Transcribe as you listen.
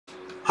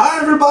Hi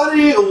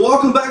everybody, and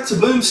welcome back to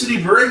Boom City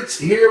Breaks.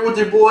 Here with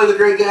your boy, the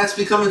Great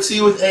Gatsby, coming to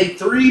you with a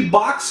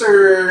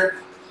 3-boxer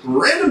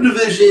Random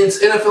Divisions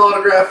NFL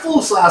Autograph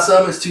full-size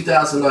summons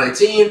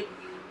 2019.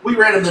 We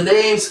random the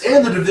names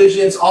and the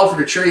divisions all for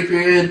the trade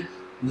period.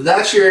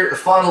 That's your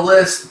final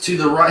list to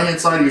the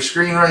right-hand side of your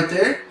screen right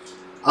there.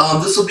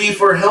 This will be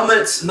for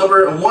helmets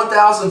number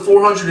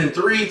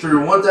 1,403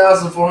 through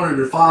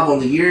 1,405 on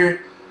the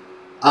year.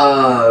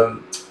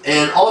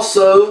 And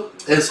also,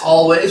 as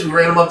always, we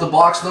random up the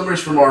box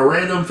numbers from our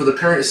random for the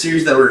current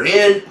series that we're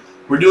in.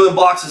 We're doing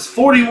boxes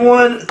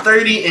 41,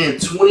 30, and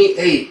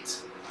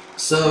 28.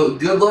 So,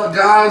 good luck,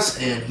 guys,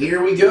 and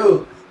here we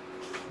go.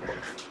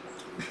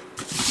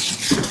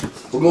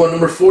 We're going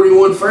number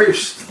 41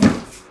 first.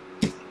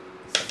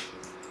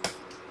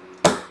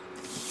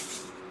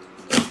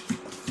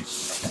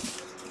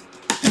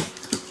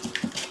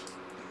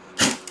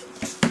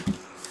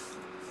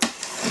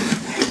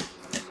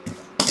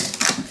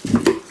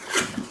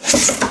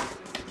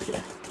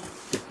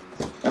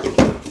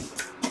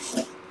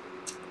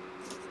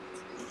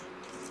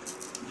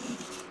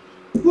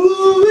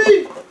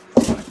 Woo-wee.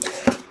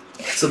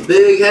 It's a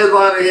big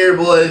headliner here,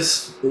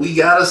 boys. We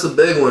got us a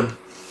big one.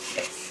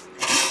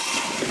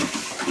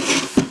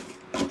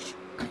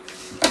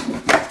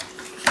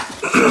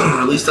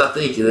 Or at least I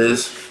think it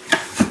is.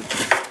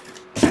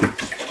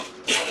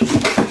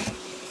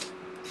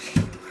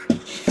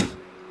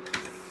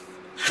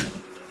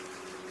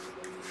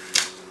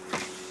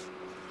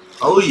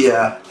 Oh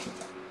yeah.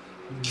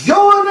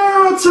 Going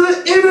down to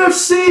the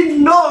NFC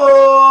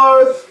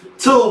North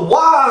to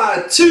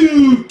Y2KC.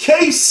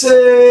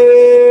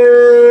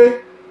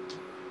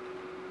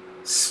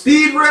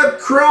 Speed Rep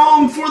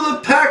Chrome for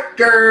the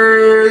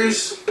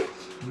Packers.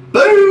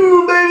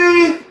 Boom,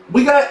 baby.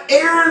 We got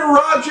Aaron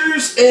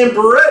Rodgers and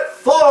Brett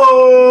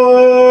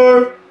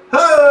Favre.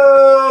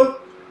 Ho!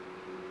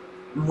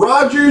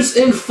 Rodgers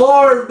and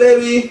Favre,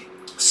 baby.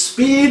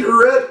 Speed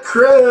Rep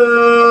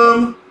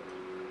Chrome.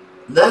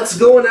 That's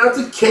going out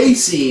to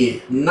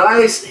Casey.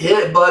 Nice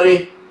hit,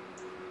 buddy.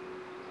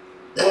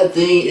 That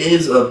thing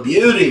is a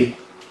beauty.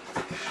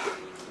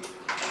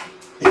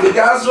 If you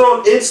guys are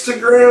on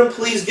Instagram,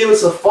 please give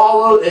us a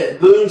follow at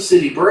Boom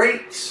City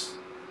Breaks.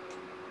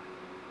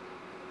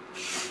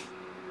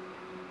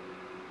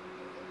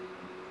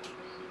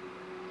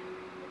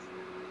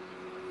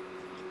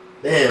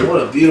 Man,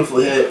 what a beautiful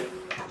hit.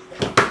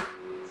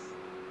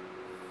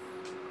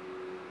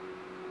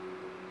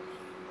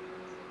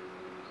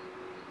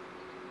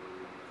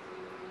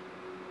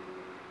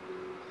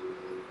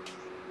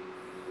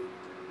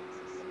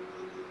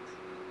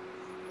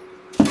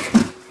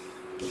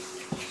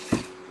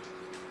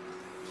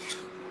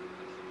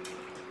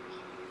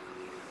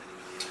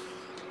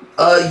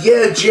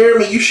 Yeah,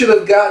 Jeremy, you should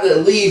have gotten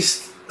at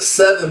least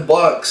 $7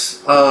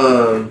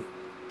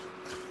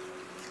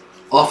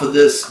 off of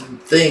this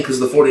thing because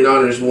the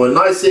 49ers won.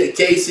 Nice hit,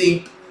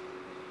 Casey.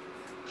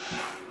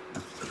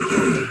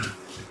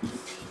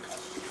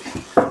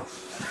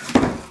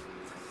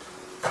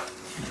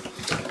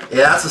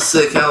 Yeah, that's a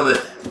sick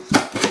helmet.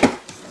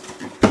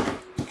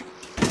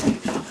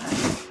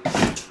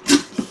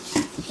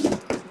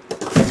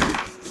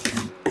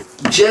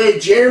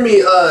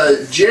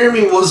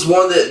 Jeremy was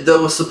one that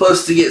was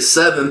supposed to get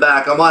 7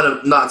 back. I might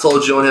have not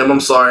told you on him.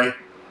 I'm sorry.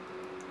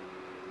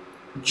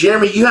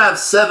 Jeremy, you have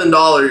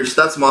 $7.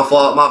 That's my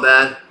fault. My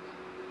bad.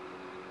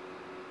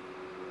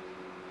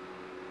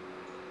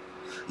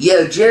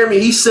 Yeah, Jeremy,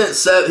 he sent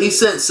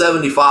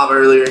 75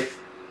 earlier.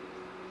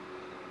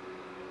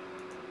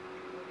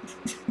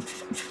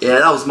 Yeah,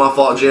 that was my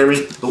fault,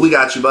 Jeremy. But we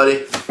got you,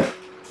 buddy.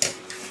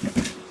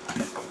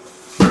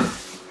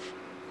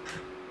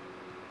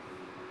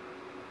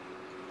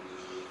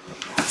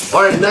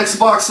 Alright, next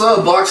box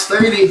up, box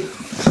 30.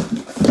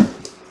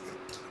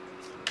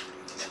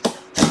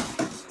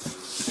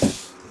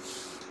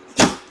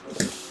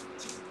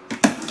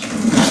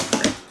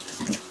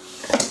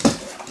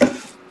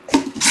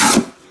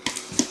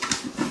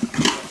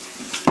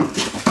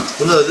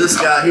 Well, no, this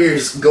guy here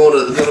is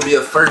going to be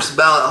a first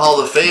ballot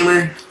Hall of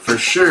Famer for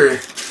sure.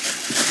 As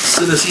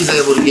soon as he's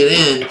able to get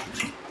in.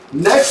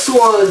 Next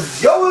one,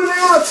 going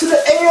out to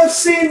the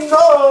AFC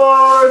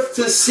North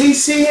to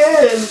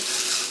CCN.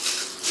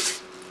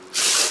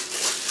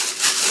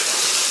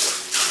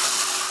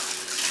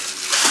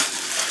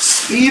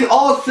 Speed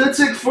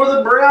Authentic for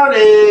the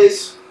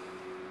Brownies.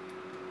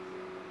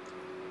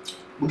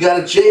 We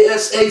got a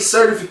JSA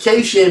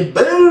certification.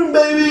 Boom,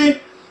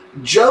 baby.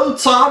 Joe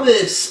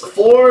Thomas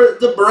for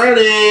the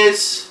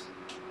Brownies.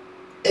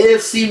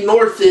 AFC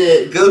North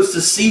it goes to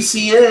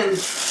CCN.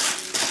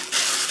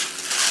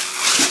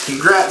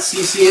 Congrats,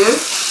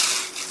 CCN.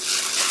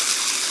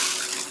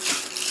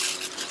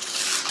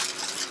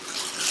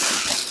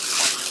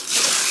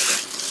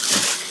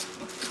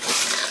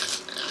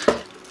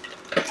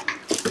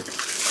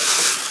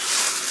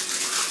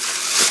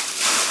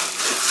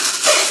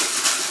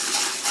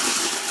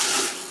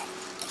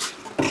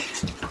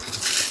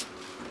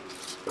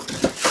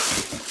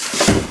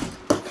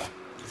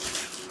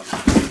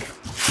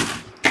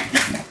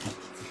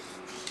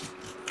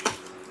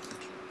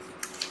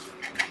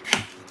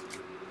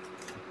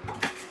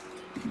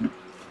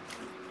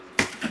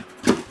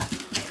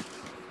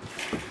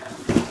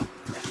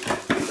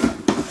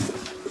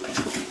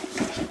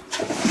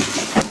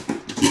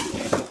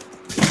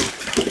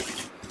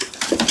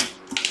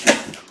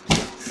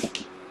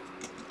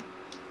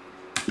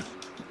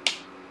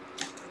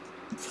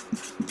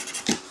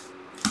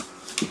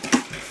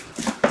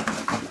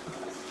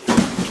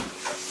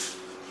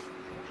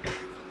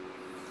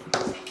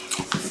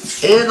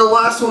 And the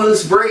last one of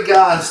this break,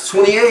 guys,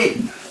 28.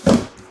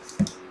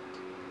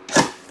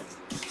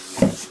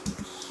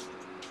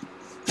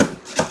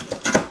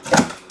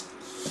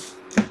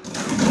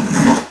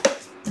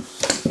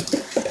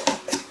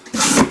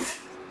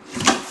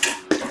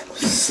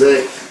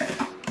 Sick.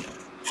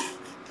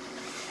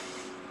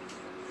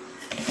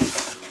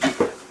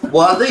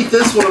 Well, I think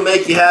this one will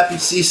make you happy,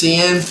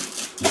 CCN.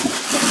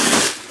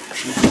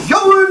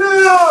 Going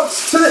out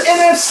to the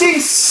NFC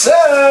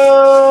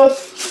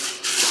South.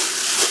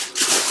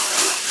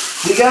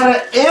 We got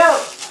an Amp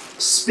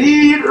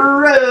Speed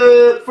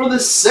Rep for the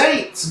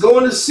Saints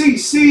going to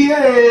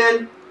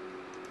CCN.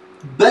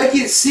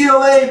 Beckett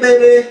CLA,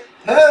 baby.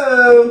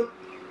 Ho.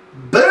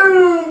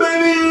 Boom,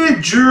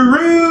 baby.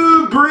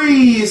 Drew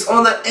Brees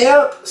on the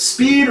Amp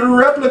Speed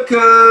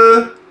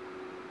Replica.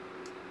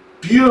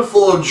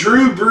 Beautiful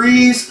Drew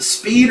Brees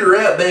Speed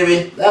Rep,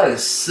 baby. That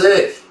is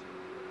sick.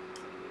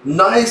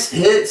 Nice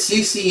hit,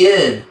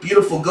 CCN.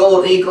 Beautiful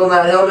gold ink on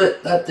that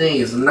helmet. That thing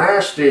is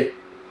nasty.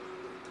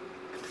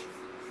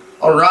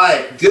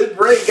 Alright, good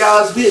break,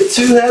 guys. We had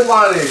 2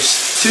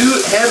 headliners.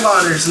 2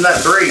 headliners in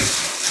that break.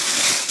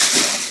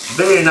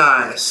 Very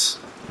nice.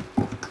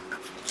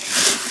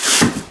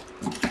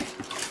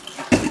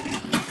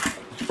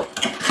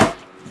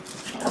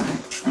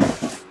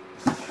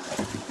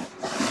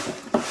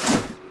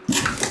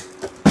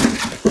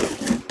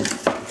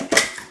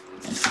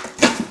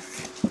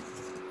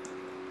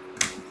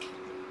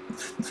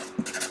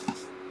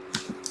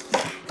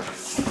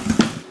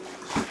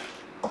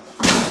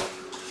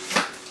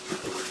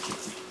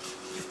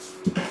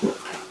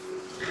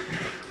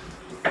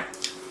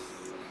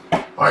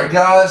 Alright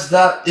guys,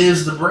 that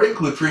is the break.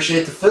 We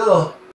appreciate the fill.